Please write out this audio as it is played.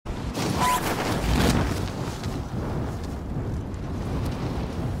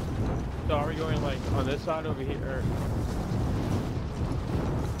we going like on this side over here? Or...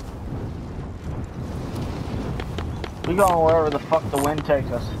 We going wherever the fuck the wind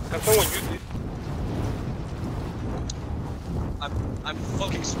takes us. That's someone you did. I'm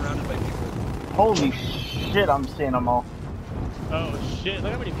fucking surrounded by people. Holy shit, I'm seeing them all. Oh shit,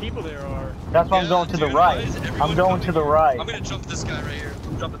 look how many people there are. That's why I'm going to the right. I'm going to the right. I'm gonna jump this guy right here.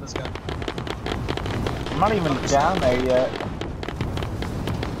 I'm jumping this guy. I'm not even down there yet.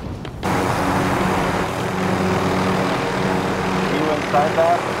 Are you inside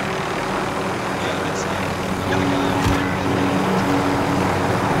that? Yeah, it's I got a guy.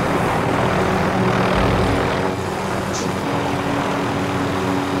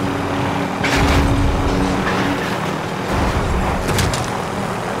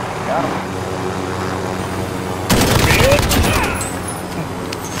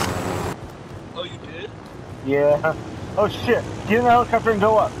 Oh, you did? Yeah. Oh shit! Get in the helicopter and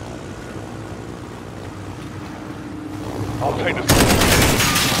go up. I'll take this.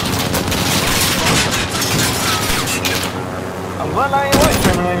 I'm glad I ain't live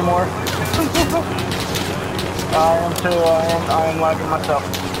streaming anymore. I am too. I am lagging myself.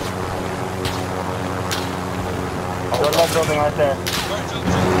 Go to that building right there.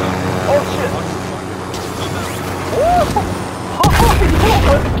 Oh shit! Woo!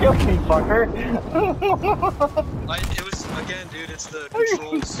 Oh, you killed me, fucker! It was, again, dude, it's the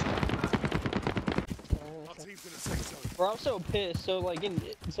controls. Bro, I'm so pissed. So like in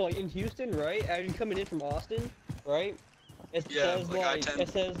Houston, right? As you're coming in from Austin, right? It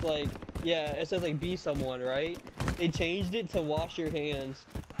says like be someone, right? They changed it to wash your hands.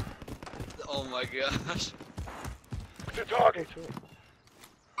 Oh my gosh. What's the target?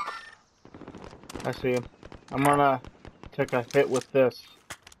 I see him. I'm gonna take a hit with this.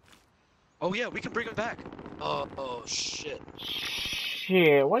 Oh yeah, we can bring him back. Oh shit.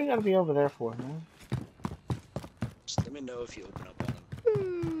 Shit, what do you gotta be over there for, man? Just let me know if you open up on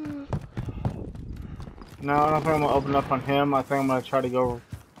him. No, I don't think I'm gonna open up on him. I think I'm gonna try to go.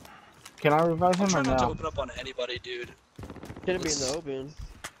 Can I revive him or I'm trying no? not to open up on anybody, dude. Can it be in the open?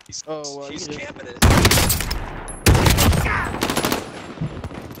 He's he's camping it.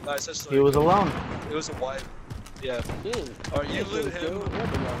 Nice, that's He was alone. It was a wipe. Yeah. Alright, you loot him.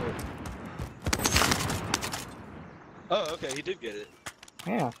 Oh, okay, he did get it.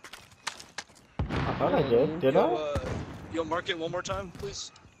 Yeah. I thought I did. Did I? You'll mark it one more time,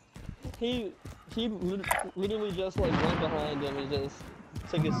 please? He literally just like went behind him and just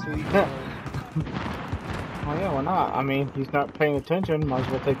took his sweet time. Oh yeah, why not? I mean, he's not paying attention. Might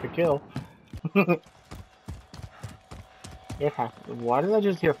as well take the kill. Yeah. Why did I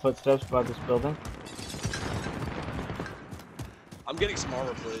just hear footsteps by this building? I'm getting some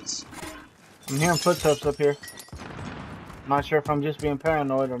armor plates. I'm hearing footsteps up here. Not sure if I'm just being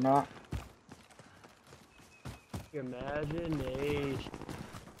paranoid or not. Your imagination.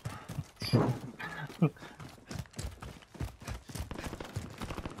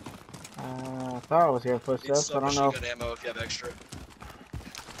 I thought I was hearing footsteps. I don't know. Gun ammo if you have extra.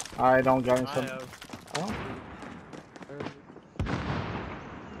 I don't got any. Oh.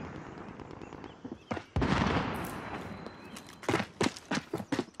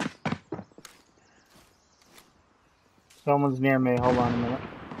 Someone's near me. Hold on a minute.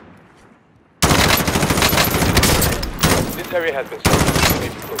 This area has been searched.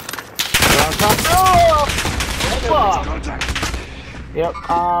 Maybe close. Oh! Fuck! Yep,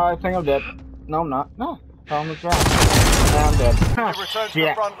 I think I'm dead. No, I'm not. No, I'm on the ground. I'm dead. Ah, You return to shit.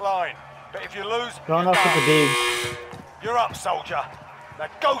 the front line, but if you lose, Going you're up with the done. digs. You're up, soldier. Now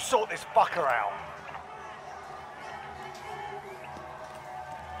go sort this fucker out.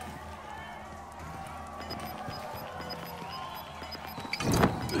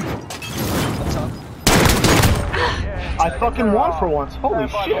 I fucking won for once. Holy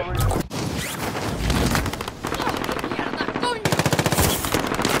shit.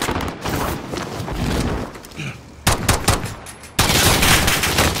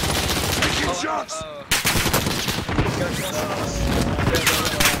 Shots!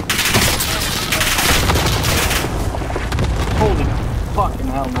 Holy fucking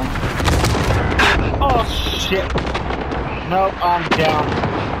hell, man. Oh shit. Nope, I'm down.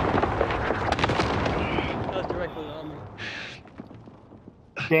 That was directly on me.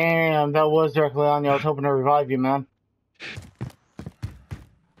 Damn, that was directly on you. I was hoping to revive you, man.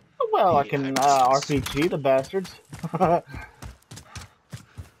 Well, I can RPG the bastards.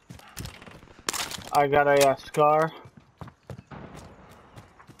 I got a scar.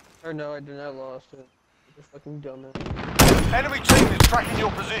 Or no, I did not lost it. You're fucking dumbass. Enemy team is tracking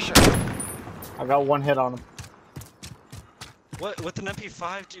your position. I got one hit on him. What? With an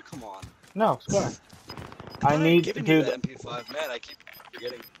MP5, dude? Come on. No, spinner. I I need, giving dude. you the MP5, man. I keep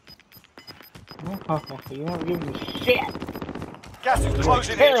forgetting. You never give me shit. Gas is You're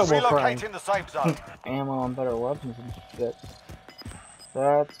closing in. terrible Relocating the safe zone. Ammo and better weapons and shit.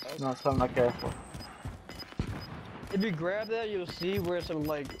 That's not something I care for. If you grab that, you'll see where some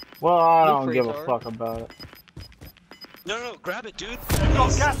like. Well, I Loot don't give a crates are. fuck about it. No, grab it, dude. We've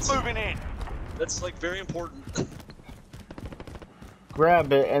got gas moving in. That's like very important.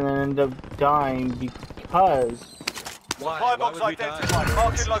 Grab it and then end up dying because Why? Supply Why box would we die? identified.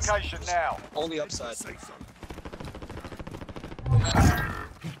 Marking location now. Only upside.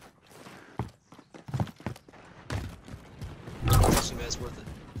 Assume it's worth it.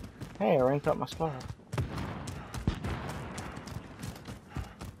 hey, I ranked up my star.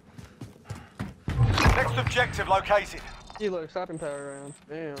 Next objective located. See, look, stopping power round.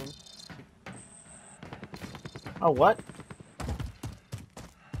 Damn. Oh, what?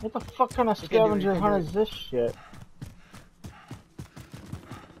 What the fuck kind of You can do it, scavenger you can hunt do is this shit?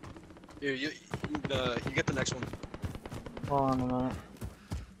 Here, you get the next one. Hold on a minute.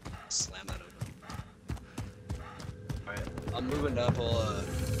 Slam that open. Alright, I'm moving up.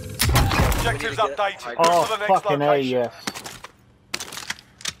 Objectives updated. Alright, Oh, to the next fucking A, location. yes.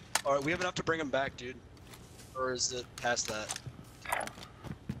 Alright, we have enough to bring him back, dude. Or is it past that?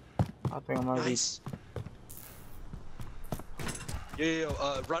 I think I'm gonna Nice. Yo,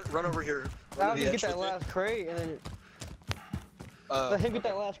 run over here. Run How to did the you edge get that with me. last crate and then Uh, let him get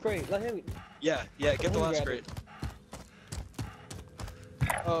that last crate? Let him. Yeah, get the him last grab crate.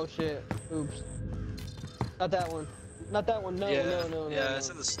 Oh shit! Oops. Not that one. Not that one. No, yeah, no. it's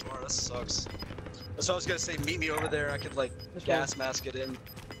in the store. That sucks. That's what I was gonna say. Meet me over there. I could like This gas mask it in.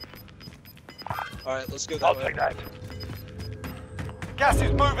 All right, let's go I'll that way. take that. Gas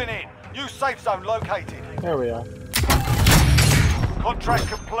is moving in. New safe zone located. There we are. Contract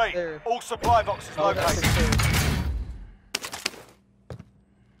complete. There. All supply boxes Oh, that's located. it.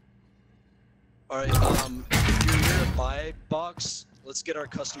 All right, if you're near a buy box, let's get our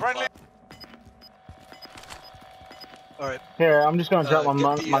custom. Friendly. All right, Here, I'm just gonna drop get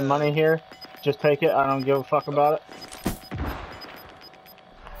my the, money here. Just take it. I don't give a fuck about it.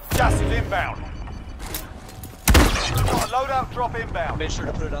 Gas is inbound. Got a loadout drop inbound. make sure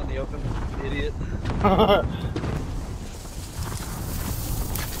to put it out in the open, idiot.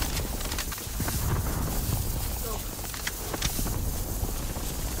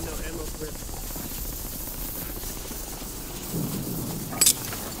 No ammo clip.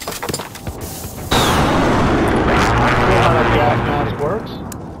 See how that gas mask works?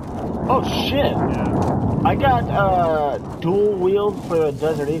 Oh shit! I got dual wield for the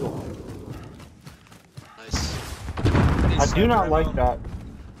Desert Eagle. Nice. I do not like that.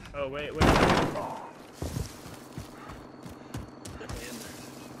 Oh, wait.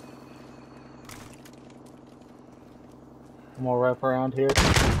 I'm gonna wrap around here.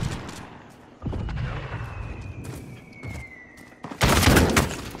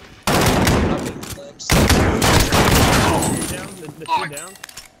 Down? The two down?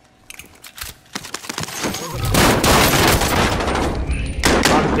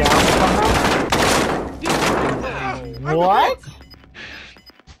 I'm down somehow. What?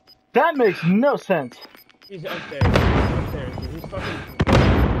 That makes no sense. He's upstairs. Upstairs. He's fucking.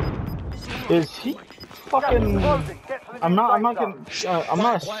 Is he fucking? Closing. Get to the I'm new not. I'm safe not zone. gonna. I'm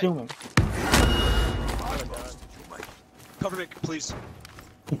not assuming. Cover me, please.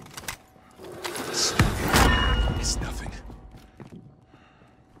 It's nothing.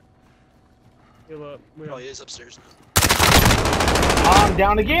 Heal up. Oh, he is upstairs. I'm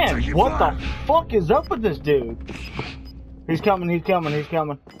down again. What the fuck is up with this dude? He's coming. He's coming. He's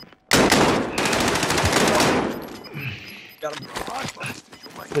coming. Got him.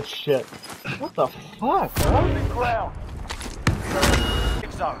 Good shit. What the fuck, bro? Moving ground.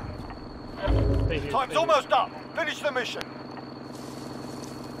 Safe zone. Stay here. Time's stay almost up. Finish the mission.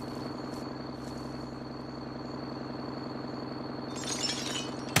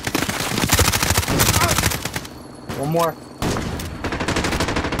 One more.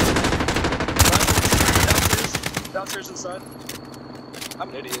 Downstairs inside. I'm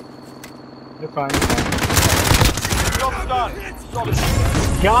an idiot. You're fine. You're fine. Job's done. Solid.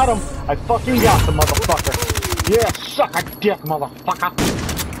 Got him. I fucking got the motherfucker. Yeah, suck a dick, motherfucker.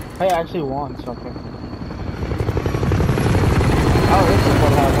 Hey, I actually won something. Oh, this is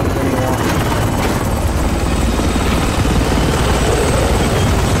what happens when you won.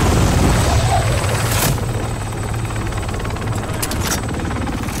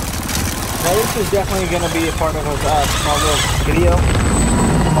 Now this is definitely going to be a part of a small little video,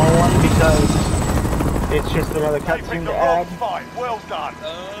 small one, because it's just another They picked cutscene the to wrong add. fight. Well done.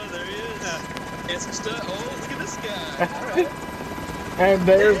 Oh, there he is. Get some stuff. Oh, look at this guy. Alright. And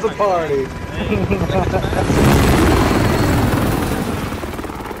there's the party.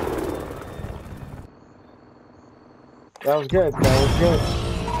 That was good. That was good.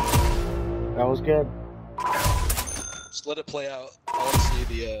 That was good. Just let it play out. I want to see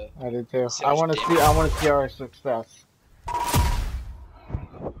the. I did too. See I how much want to damage. see. I want to see our success.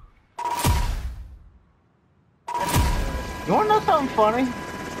 You want to know something funny?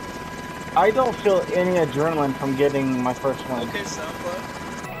 I don't feel any adrenaline from getting my first win. Okay, SoundCloud.